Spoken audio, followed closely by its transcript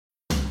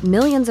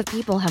Millions of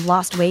people have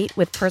lost weight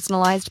with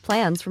personalized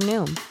plans from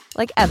Noom.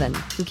 Like Evan,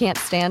 who can't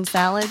stand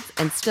salads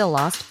and still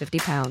lost 50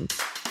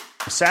 pounds.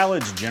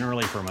 Salads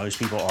generally for most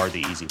people are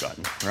the easy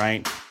button,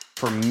 right?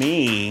 For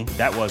me,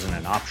 that wasn't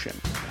an option.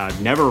 I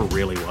never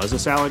really was a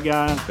salad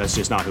guy. That's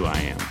just not who I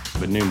am.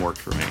 But Noom worked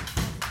for me.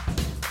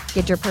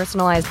 Get your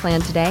personalized plan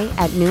today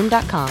at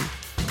Noom.com.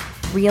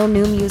 Real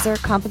Noom user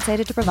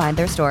compensated to provide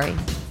their story.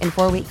 In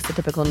 4 weeks, the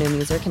typical Noom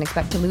user can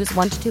expect to lose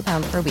 1 to 2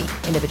 pounds per week.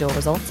 Individual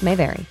results may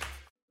vary.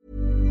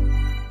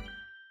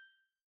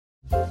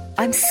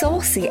 I'm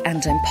saucy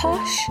and I'm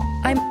posh.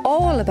 I'm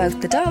all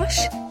about the dosh.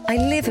 I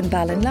live in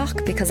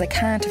Ballinlough because I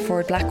can't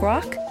afford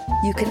Blackrock.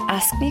 You can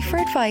ask me for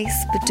advice,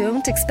 but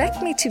don't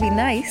expect me to be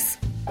nice.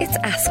 It's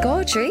Ask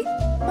Audrey.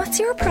 What's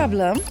your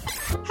problem?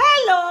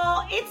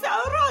 Hello, it's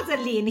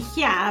Rosaline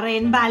here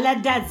in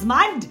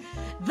Balladesmond.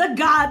 The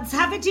gods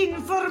have it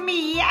in for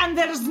me and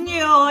there's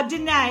no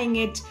denying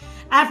it.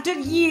 After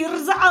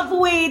years of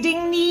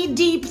wading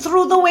knee-deep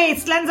through the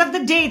wastelands of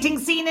the dating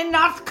scene in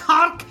North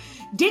Cork,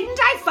 didn't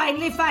I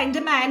finally find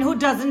a man who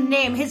doesn't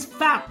name his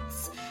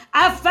farts?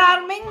 A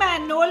farming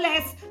man, no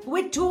less,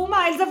 with 2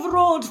 miles of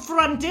road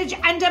frontage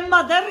and a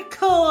mother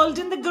cold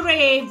in the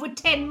grave with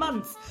 10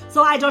 months.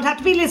 So I don't have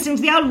to be listening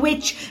to the old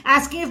witch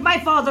asking if my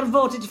father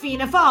voted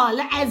Fianna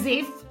Fáil, as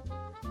if.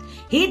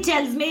 He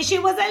tells me she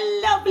was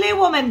a lovely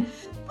woman.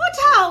 But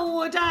how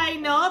would I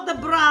know the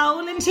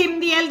brown and him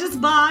the eldest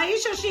boy,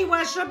 so she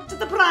worshipped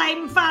the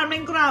prime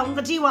farming ground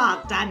that he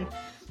walked on?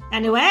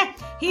 Anyway,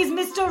 he's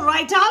Mr.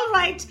 Right all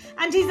right,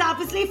 and he's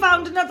obviously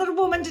found another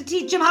woman to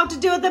teach him how to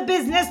do the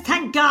business,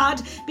 thank God,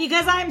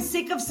 because I'm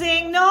sick of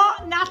saying no,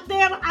 not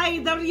there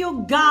either,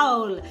 you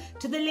gowl,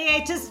 to the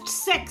latest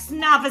sex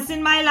novice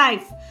in my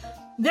life.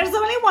 There's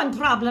only one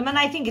problem, and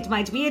I think it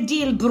might be a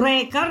deal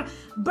breaker.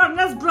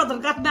 Berna's brother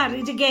got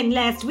married again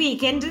last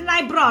weekend, and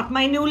I brought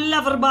my new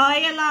lover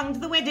boy along to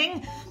the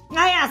wedding.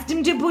 I asked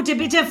him to put a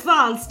bit of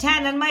false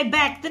tan on my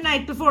back the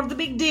night before the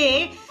big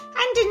day,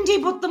 and didn't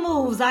he put the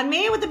moves on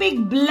me with a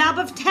big blob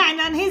of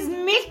tan on his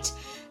mitt?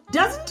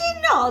 Doesn't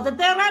he know that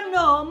there are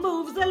no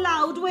moves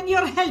allowed when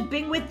you're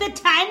helping with the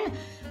tan?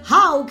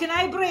 How can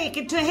I break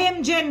it to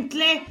him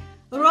gently?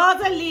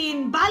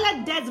 Rosaline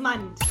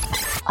Balladesmond.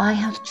 I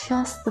have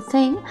just the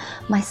thing.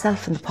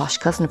 Myself and the posh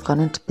cousin have gone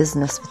into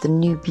business with a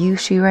new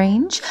beauty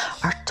range.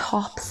 Our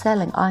top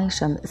selling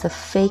item is a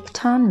fake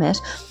tan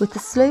mitt with a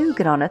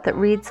slogan on it that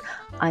reads,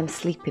 "I'm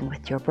sleeping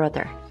with your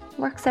brother."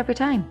 Works every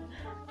time.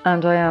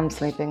 And I am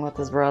sleeping with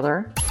his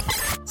brother.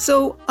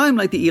 So, I'm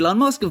like the Elon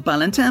Musk of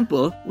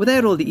Ballintemple,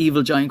 without all the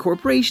evil giant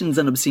corporations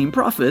and obscene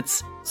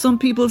profits. Some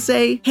people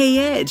say, "Hey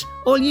Ed,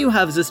 all you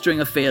have is a string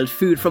of failed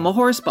food from a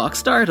horsebox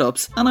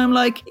startups." And I'm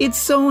like, it's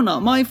so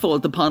not my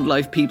fault the Pond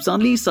Life peeps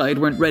on Leeside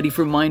weren't ready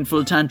for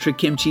mindful tantric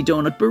kimchi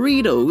donut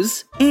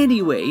burritos.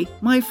 Anyway,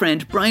 my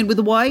friend Brian with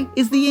a Y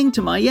is the yin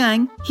to my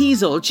yang.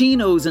 He's all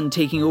chinos and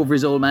taking over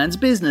his old man's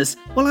business,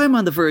 while I'm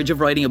on the verge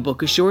of writing a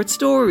book of short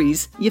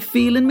stories. You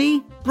feeling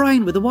me?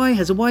 Brian with a Y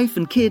has a wife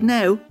and kid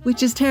now,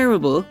 which is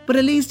terrible, but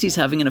at least he's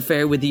having an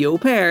affair with the au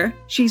pair.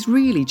 She's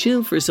really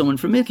chill for someone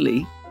from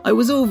Italy. I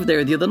was over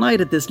there the other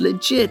night at this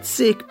legit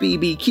sick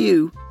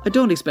BBQ. I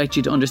don't expect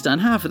you to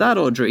understand half of that,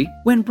 Audrey.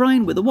 When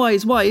Brian with a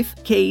Y's wife,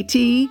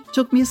 KT,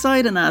 took me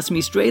aside and asked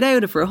me straight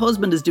out if her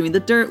husband is doing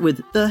the dirt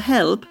with the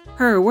help,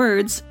 her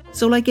words.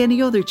 So like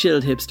any other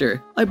chilled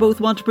hipster, I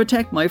both want to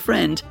protect my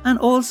friend and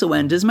also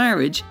end his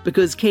marriage,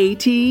 because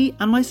KT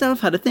and myself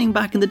had a thing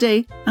back in the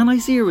day and I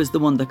see her as the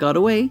one that got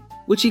away.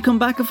 Would she come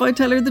back if I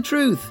tell her the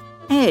truth?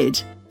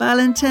 Ed,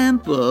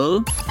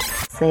 Ballintemple.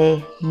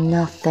 Say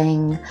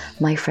nothing.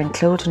 My friend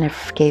Claude never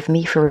forgave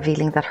me for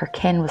revealing that her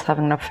Ken was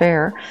having an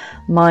affair.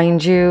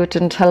 Mind you, it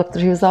didn't help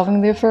that he was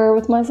having the affair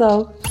with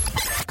myself.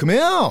 Come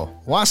here.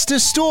 What's the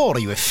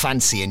story with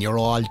Fancy and your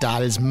old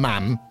doll's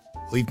mum?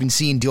 We've been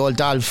seeing the old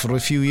doll for a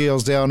few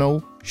years there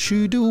now.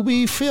 She do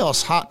be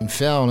fierce hot in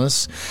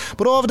fairness.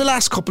 But over the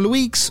last couple of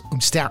weeks,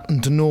 I'm starting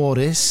to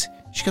notice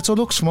she gets her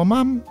looks from her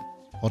mum.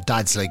 Her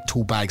dad's like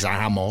 2 bags of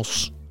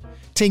hammers.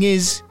 Thing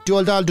is, the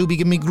old doll do be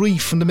giving me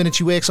grief from the minute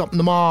she wakes up in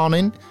the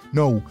morning.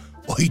 No,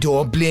 I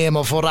don't blame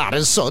her for that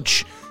as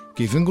such.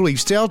 Giving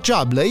grief's their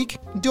job, like.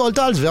 The old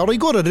doll's very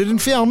good at it, in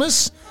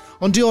fairness.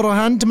 On the other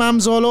hand, the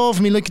mam's all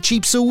over me like a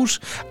cheap suit.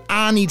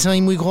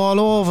 Anytime we go all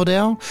over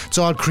there, it's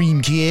all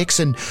cream cakes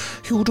and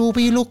 "You do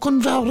be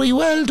looking very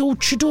well,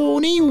 don't you,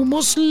 Tony? You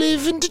must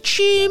live in the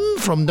gym,"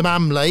 from the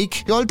mam,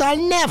 like. The old doll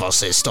never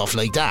says stuff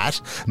like that.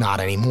 Not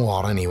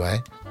anymore,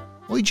 anyway.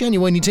 I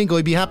genuinely think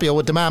I'd be happier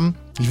with the mam,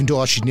 even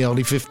though she's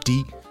nearly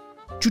 50.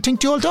 Do you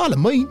think the old doll will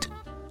mind?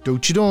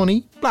 Don't you,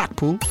 Donny?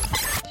 Blackpool.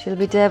 She'll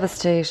be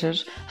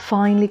devastated.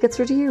 Finally gets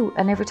rid of you,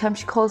 and every time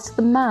she calls to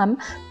the mam,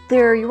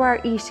 there you are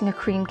eating a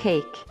cream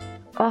cake.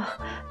 Oh,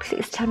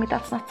 please tell me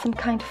that's not some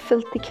kind of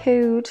filthy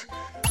code.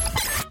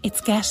 It's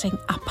getting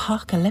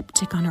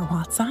apocalyptic on our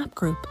WhatsApp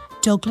group.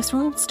 Douglas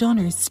Road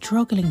Stunners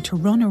struggling to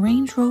run a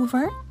Range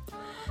Rover.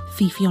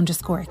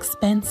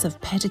 Fifi_expensive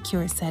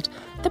pedicure said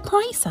the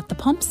price at the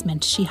pumps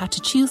meant she had to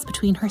choose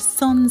between her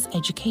son's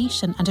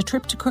education and a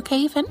trip to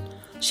Crookhaven.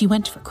 She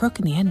went for Crook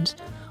in the end.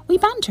 We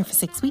banned her for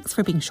 6 weeks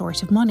for being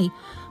short of money,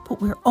 but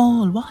we're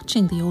all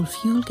watching the old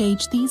fuel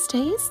gauge these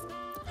days.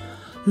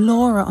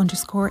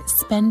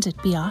 Laura_Spendit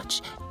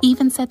Biatch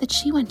even said that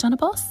she went on a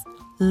bus.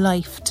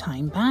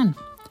 Lifetime ban.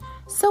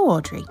 So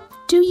Audrey,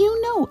 do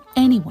you know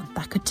anyone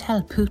that could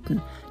tell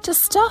Putin to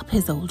stop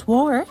his old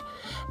war?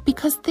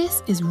 Because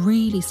this is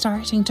really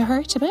starting to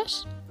hurt a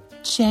bit.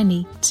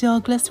 Jenny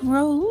Douglas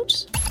Road.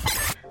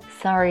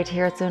 Sorry to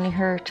hear it's only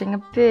hurting a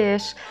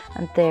bit.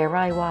 And there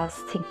I was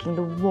thinking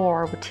the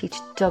war would teach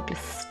Douglas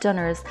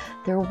stunners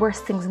there are worse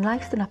things in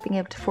life than not being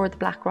able to afford the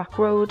Blackrock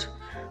Road.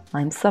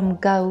 I'm some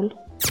goal.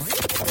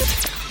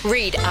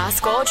 Read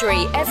Ask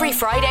Audrey every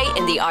Friday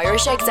in the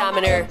Irish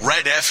Examiner.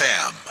 Red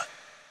FM.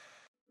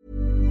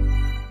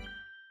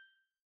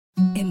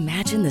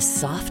 Imagine the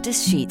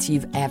softest sheets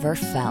you've ever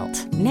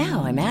felt.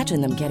 Now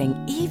imagine them getting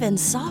even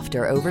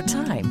softer over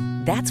time.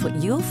 That's what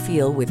you'll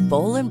feel with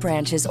Boll &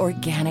 Branch's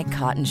organic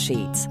cotton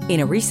sheets. In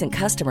a recent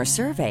customer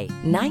survey,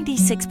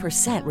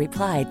 96%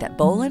 replied that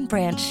Boll &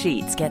 Branch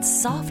sheets get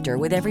softer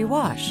with every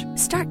wash.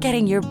 Start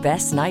getting your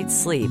best night's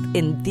sleep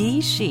in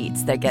these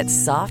sheets that get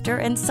softer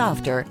and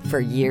softer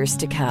for years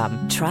to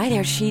come. Try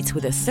their sheets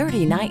with a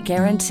 30-night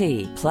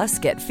guarantee. Plus,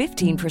 get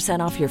 15%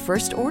 off your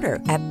first order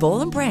at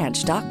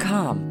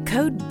bollandbranch.com.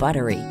 Code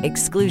BUTTERY.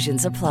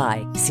 Exclusions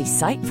apply. See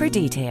site for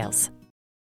details.